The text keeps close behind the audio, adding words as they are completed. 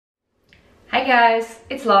Hi guys,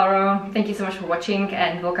 it's Lara. Thank you so much for watching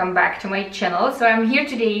and welcome back to my channel. So I'm here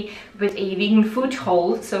today with a vegan food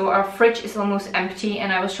haul. So our fridge is almost empty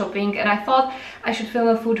and I was shopping and I thought I should film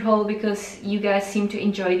a food haul because you guys seem to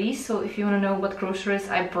enjoy these. So if you want to know what groceries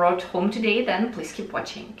I brought home today, then please keep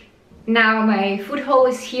watching. Now my food haul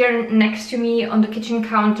is here next to me on the kitchen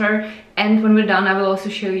counter, and when we're done I will also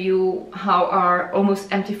show you how our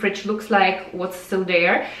almost empty fridge looks like, what's still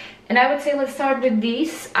there. And I would say let's start with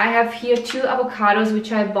these. I have here 2 avocados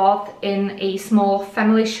which I bought in a small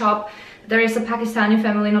family shop. There is a Pakistani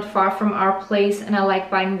family not far from our place and I like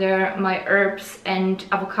buying there my herbs and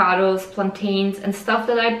avocados, plantains and stuff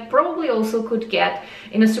that I probably also could get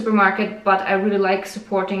in a supermarket, but I really like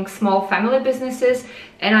supporting small family businesses,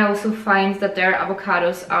 and I also find that their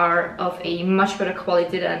avocados are of a much better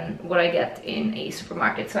quality than what I get in a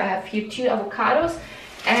supermarket. So I have here 2 avocados.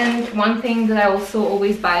 And one thing that I also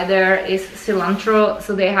always buy there is cilantro.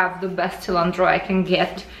 So they have the best cilantro I can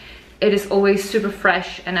get. It is always super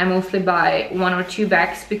fresh and I mostly buy 1 or 2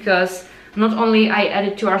 bags because not only I add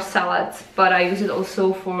it to our salads, but I use it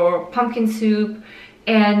also for pumpkin soup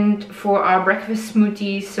and for our breakfast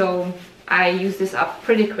smoothie. So I use this up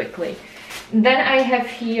pretty quickly. Then I have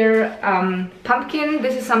here pumpkin.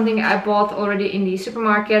 This is something I bought already in the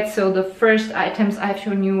supermarket. So the first items I have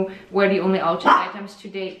shown you were the only items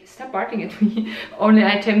today. Stop barking at me. Only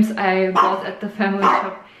items I bought at the family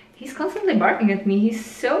shop. He's constantly barking at me. He's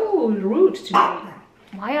so rude today.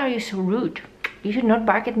 Why are you so rude? You should not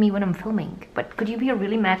bark at me when I'm filming. But could you be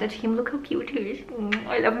really mad at him? Look how cute he is.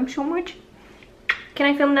 I love him so much. Can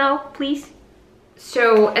I film now, please?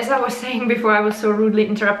 So, as I was saying before, I was so rudely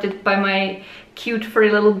interrupted by my cute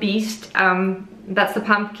furry little beast. That's the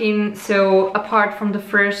pumpkin. So, apart from the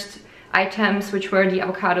first items, which were the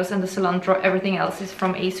avocados and the cilantro, everything else is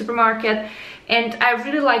from a supermarket. And I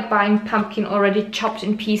really like buying pumpkin already chopped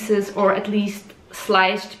in pieces or at least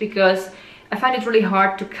sliced, because I find it really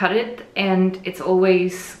hard to cut it and it's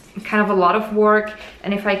always kind of a lot of work,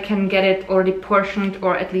 and if I can get it already portioned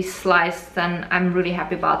or at least sliced, then I'm really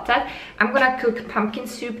happy about that. I'm gonna cook pumpkin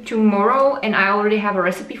soup tomorrow and I already have a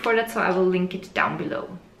recipe for that, so I will link it down below.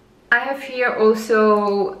 I have here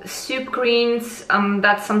also soup greens.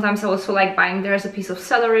 That sometimes I also like buying. There's a piece of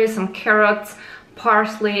celery, some carrots,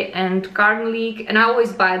 parsley and garden leek, and I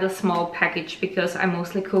always buy the small package because I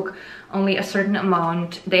mostly cook only a certain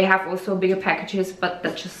amount. They have also bigger packages, but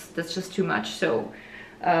that's just too much. So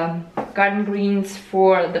garden greens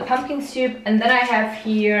for the pumpkin soup. And then I have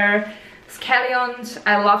here scallions.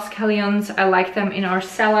 I love scallions. I like them in our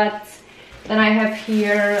salads. Then I have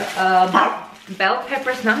here bell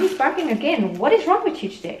peppers. Now he's barking again. What is wrong with you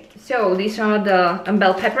today? So these are the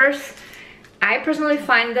bell peppers. I personally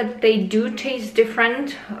find that they do taste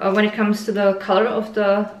different when it comes to the color of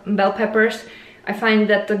the bell peppers. I find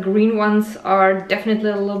that the green ones are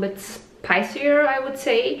definitely a little bit spicier, I would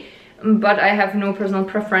say, but I have no personal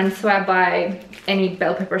preference, so I buy any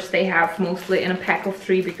bell peppers they have, mostly in a pack of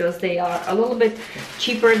 3, because they are a little bit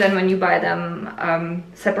cheaper than when you buy them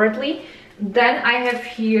separately. Then I have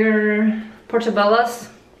here portobellos,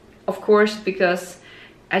 of course, because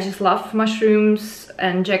I just love mushrooms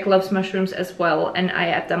and Jack loves mushrooms as well, and I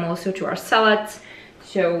add them also to our salads,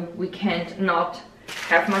 so we can't not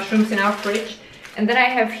have mushrooms in our fridge. And then I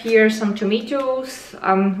have here some tomatoes,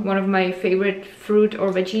 one of my favorite fruit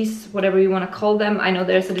or veggies, whatever you want to call them. I know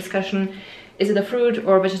there's a discussion, is it a fruit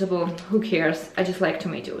or vegetable? Who cares? I just like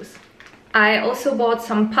tomatoes. I also bought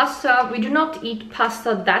some pasta. We do not eat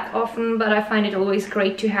pasta that often, but I find it always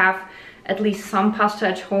great to have at least some pasta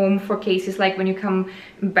at home for cases like when you come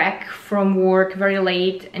back from work very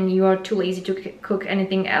late and you are too lazy to cook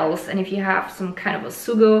anything else, and if you have some kind of a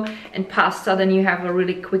sugo and pasta, then you have a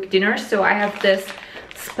really quick dinner. So I have this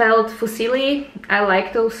spelled fusilli. I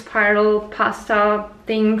like those spiral pasta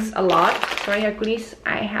things a lot. Sorry, Hercules,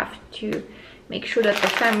 I have to make sure that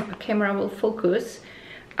the camera will focus.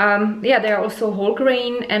 Yeah, they're also whole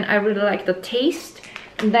grain and I really like the taste.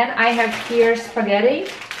 And then I have here spaghetti.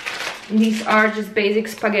 These are just basic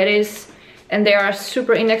spaghettis and they are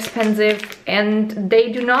super inexpensive, and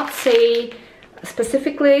they do not say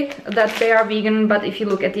specifically that they are vegan, but if you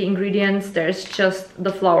look at the ingredients, there's just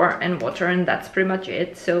the flour and water and that's pretty much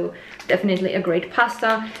it. So definitely a great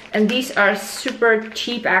pasta. And these are super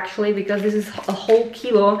cheap actually, because this is a whole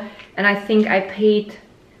kilo and I think I paid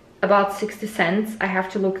about 60 cents. I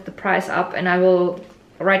have to look the price up and I will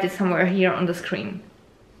write it somewhere here on the screen.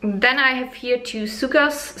 Then I have here 2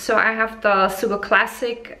 sugas. So I have the sugo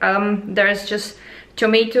classic. There's just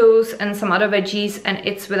tomatoes and some other veggies and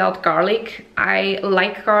it's without garlic. I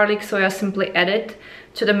like garlic, so I simply add it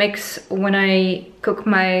to the mix when I cook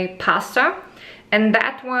my pasta. and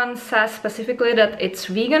that one says specifically that it's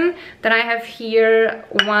vegan. Then I have here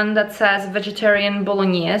one that says vegetarian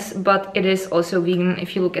bolognese, but it is also vegan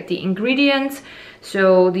if you look at the ingredients.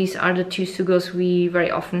 So these are the two sugos we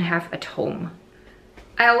very often have at home.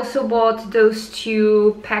 I also bought those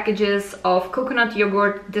two packages of coconut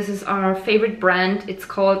yogurt. This is our favorite brand. It's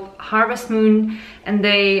called Harvest Moon, and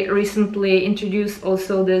they recently introduced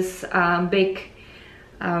also this big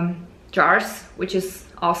jars, which is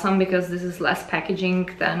awesome because this is less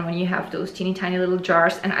packaging than when you have those teeny tiny little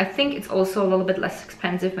jars, and I think it's also a little bit less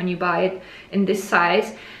expensive when you buy it in this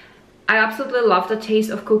size. I absolutely love the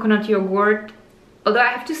taste of coconut yogurt, although I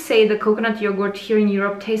have to say the coconut yogurt here in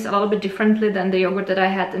Europe tastes a little bit differently than the yogurt that I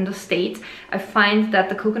had in the States. I find that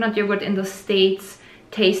the coconut yogurt in the States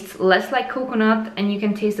tastes less like coconut, and you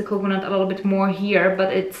can taste the coconut a little bit more here,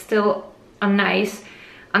 but it's still a nice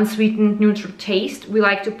unsweetened neutral taste. We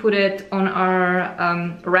like to put it on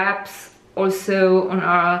our wraps, also on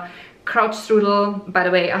our kraut strudel. By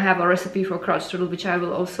the way, I have a recipe for kraut strudel which I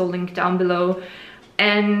will also link down below.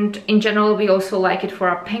 And in general we also like it for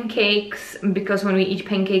our pancakes, because when we eat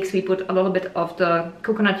pancakes we put a little bit of the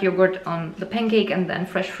coconut yogurt on the pancake and then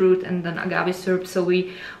fresh fruit and then agave syrup, so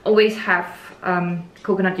we always have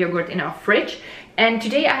coconut yogurt in our fridge. And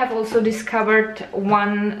today I have also discovered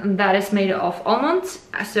one that is made of almonds.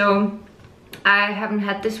 So I haven't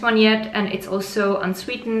had this one yet, and it's also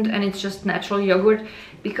unsweetened and it's just natural yogurt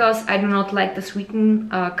because I do not like the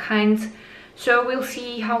sweetened kinds. So we'll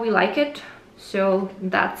see how we like it. So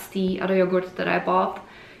that's the other yogurt that I bought,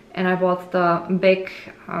 and I bought the big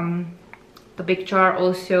jar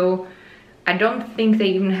also. I don't think they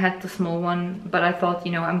even had the small one, but I thought,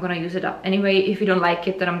 you know, I'm gonna use it up anyway. If you don't like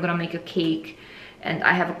it, then I'm gonna make a cake, and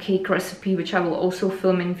I have a cake recipe which I will also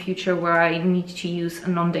film in future where I need to use a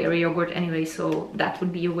non-dairy yogurt anyway, so that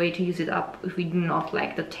would be a way to use it up if we do not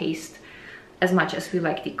like the taste as much as we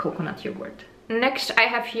like the coconut yogurt. Next I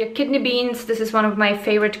have here kidney beans. This is one of my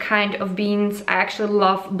favorite kind of beans. I actually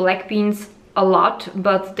love black beans a lot,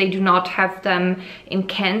 but they do not have them in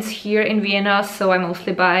cans here in Vienna, so I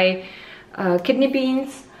mostly buy kidney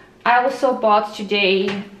beans. I also bought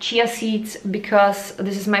today chia seeds because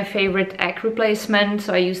this is my favorite egg replacement,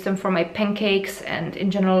 so I use them for my pancakes and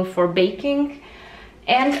in general for baking.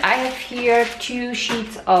 And I have here 2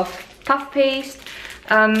 sheets of puff paste.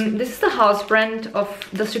 This is the house brand of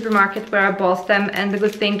the supermarket where I bought them, and the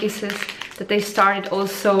good thing is that they started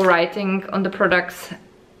also writing on the products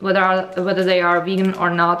whether they are vegan or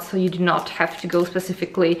not, so you do not have to go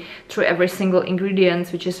specifically through every single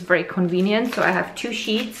ingredient, which is very convenient. So I have 2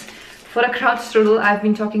 sheets. For the kraut strudel I've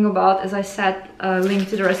been talking about, as I said, link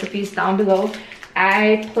to the recipes down below.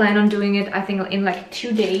 I plan on doing it, I think, in like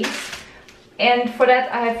 2 days. And for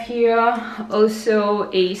that I have here also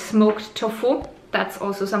a smoked tofu. That's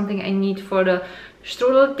also something I need for the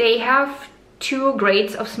strudel. They have 2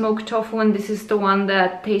 grades of smoked tofu, and this is the one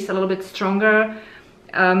that tastes a little bit stronger.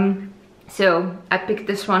 So I picked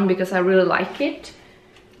this one because I really like it.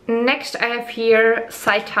 Next I have here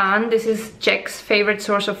seitan. This is Jack's favorite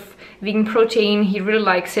source of vegan protein. He really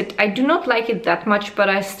likes it. I do not like it that much, but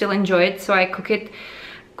I still enjoy it, so I cook it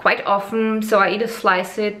quite often. So I either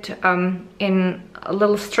slice it in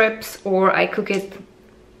little strips, or I cook it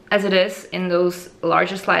as it is in those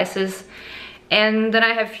larger slices. And then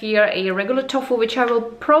I have here a regular tofu, which I will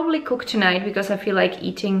probably cook tonight because I feel like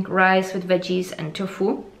eating rice with veggies and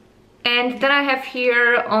tofu. And then I have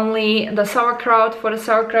here only the sauerkraut for the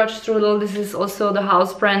sauerkraut strudel. This is also the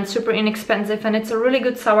house brand, super inexpensive, and it's a really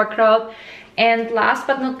good sauerkraut. And last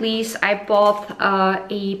but not least, I bought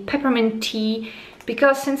a peppermint tea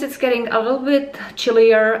because since it's getting a little bit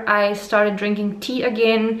chillier, I started drinking tea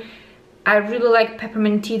again. I really like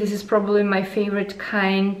peppermint tea. This is probably my favorite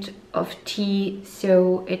kind of tea,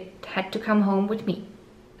 so it had to come home with me.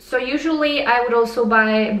 So usually I would also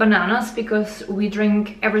buy bananas because we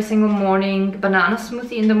drink every single morning banana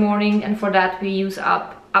smoothie in the morning, and for that we use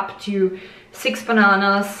up to 6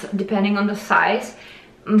 bananas depending on the size.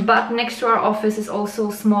 But next to our office is also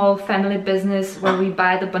a small family business where we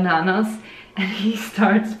buy the bananas, and he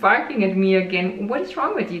starts barking at me again. What is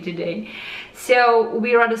wrong with you today? So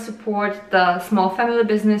we rather support the small family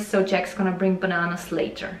business, so Jack's gonna bring bananas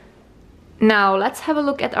later. Now let's have a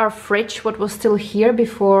look at our fridge, what was still here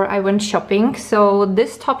before I went shopping. So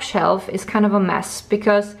this top shelf is kind of a mess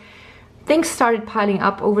because things started piling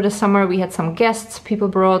up over the summer. We had some guests, people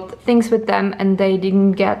brought things with them and they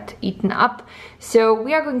didn't get eaten up. So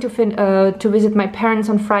we are going to visit my parents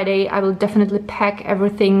on Friday. I will definitely pack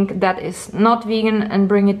everything that is not vegan and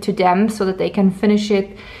bring it to them so that they can finish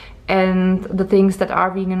it, and the things that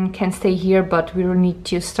are vegan can stay here, but we will need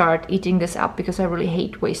to start eating this up because I really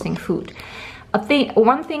hate wasting food.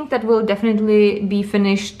 One thing that will definitely be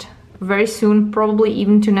finished very soon, probably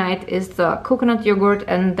even tonight, is the coconut yogurt,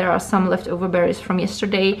 and there are some leftover berries from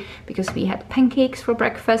yesterday because we had pancakes for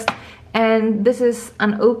breakfast. And this is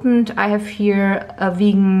unopened. I have here a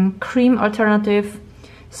vegan cream alternative,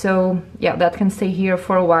 so yeah, that can stay here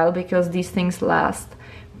for a while because these things last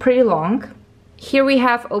pretty long. Here we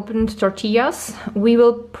have opened tortillas. We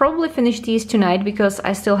will probably finish these tonight because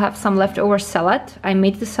I still have some leftover salad. I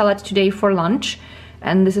made the salad today for lunch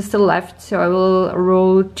and this is still left, so I will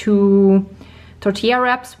roll 2 tortilla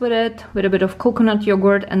wraps with it, with a bit of coconut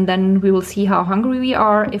yogurt, and then we will see how hungry we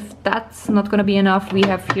are. If that's not gonna be enough, we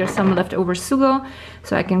have here some leftover sugo,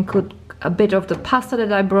 so I can cook a bit of the pasta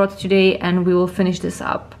that I brought today and we will finish this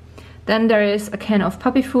up. Then there is a can of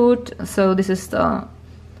puppy food, so this is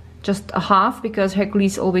just a half because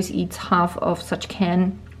Hercules always eats half of such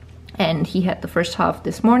can, and he had the first half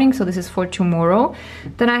this morning, so this is for tomorrow.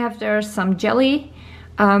 Then I have there some jelly,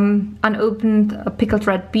 unopened pickled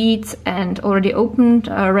red beets and already opened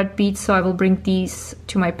red beets, so I will bring these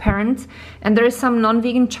to my parents. And there is some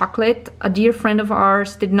non-vegan chocolate. A dear friend of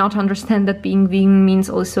ours did not understand that being vegan means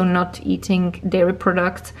also not eating dairy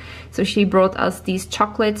products, so she brought us these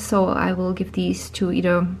chocolates, so I will give these to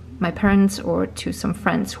either my parents or to some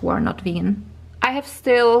friends who are not vegan. I have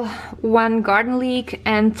still 1 garden leek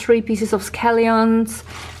and 3 pieces of scallions.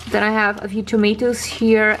 Then I have a few tomatoes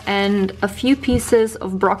here and a few pieces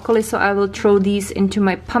of broccoli, so I will throw these into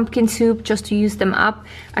my pumpkin soup just to use them up.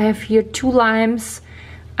 I have here 2 limes.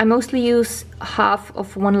 I mostly use half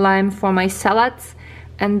of 1 lime for my salads.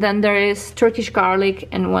 And then there is Turkish garlic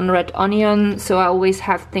and 1 red onion, so I always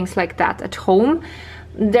have things like that at home.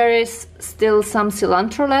 There is still some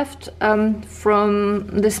cilantro left from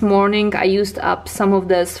this morning. I used up some of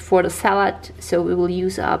this for the salad, so we will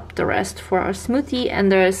use up the rest for our smoothie.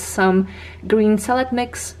 And there is some green salad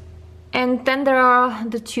mix. And then there are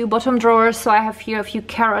the 2 bottom drawers, so I have here a few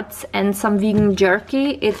carrots and some vegan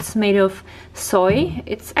jerky. It's made of soy.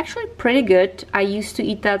 It's actually pretty good. I used to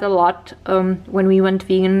eat that a lot when we went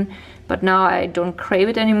vegan, but now I don't crave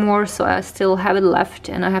it anymore, so I still have it left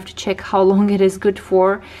and I have to check how long it is good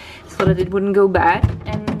for so that it wouldn't go bad.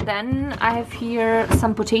 And then I have here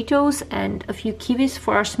some potatoes and a few kiwis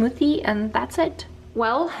for our smoothie, and that's it.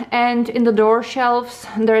 Well, and in the door shelves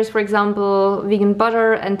there is, for example, vegan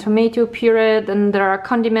butter and tomato puree. Then there are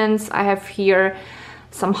condiments. I have here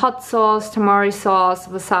some hot sauce, tamari sauce,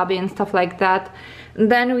 wasabi and stuff like that.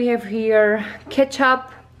 And then we have here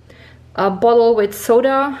ketchup, a bottle with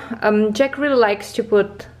soda. Jack really likes to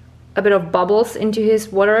put a bit of bubbles into his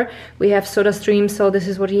water. We have Soda Stream, so this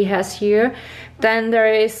is what he has here. Then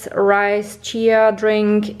there is rice, chia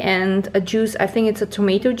drink and a juice. I think it's a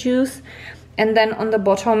tomato juice. And then on the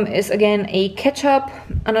bottom is again a ketchup,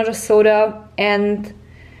 another soda, and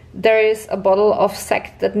there is a bottle of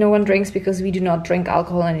sect that no one drinks because we do not drink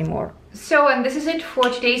alcohol anymore. So, and this is it for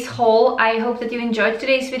today's haul. I hope that you enjoyed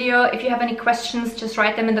today's video. If you have any questions, just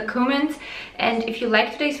write them in the comments. And if you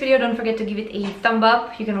liked today's video, don't forget to give it a thumb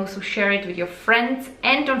up. You can also share it with your friends.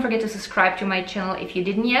 And don't forget to subscribe to my channel if you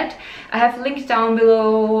didn't yet. I have linked down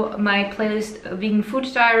below my playlist Vegan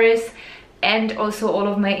Food Diaries and also all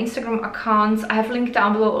of my Instagram accounts. I have linked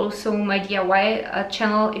down below also my DIY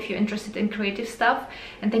channel if you're interested in creative stuff.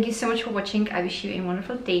 And thank you so much for watching. I wish you a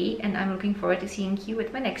wonderful day and I'm looking forward to seeing you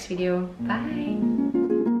with my next video. Bye!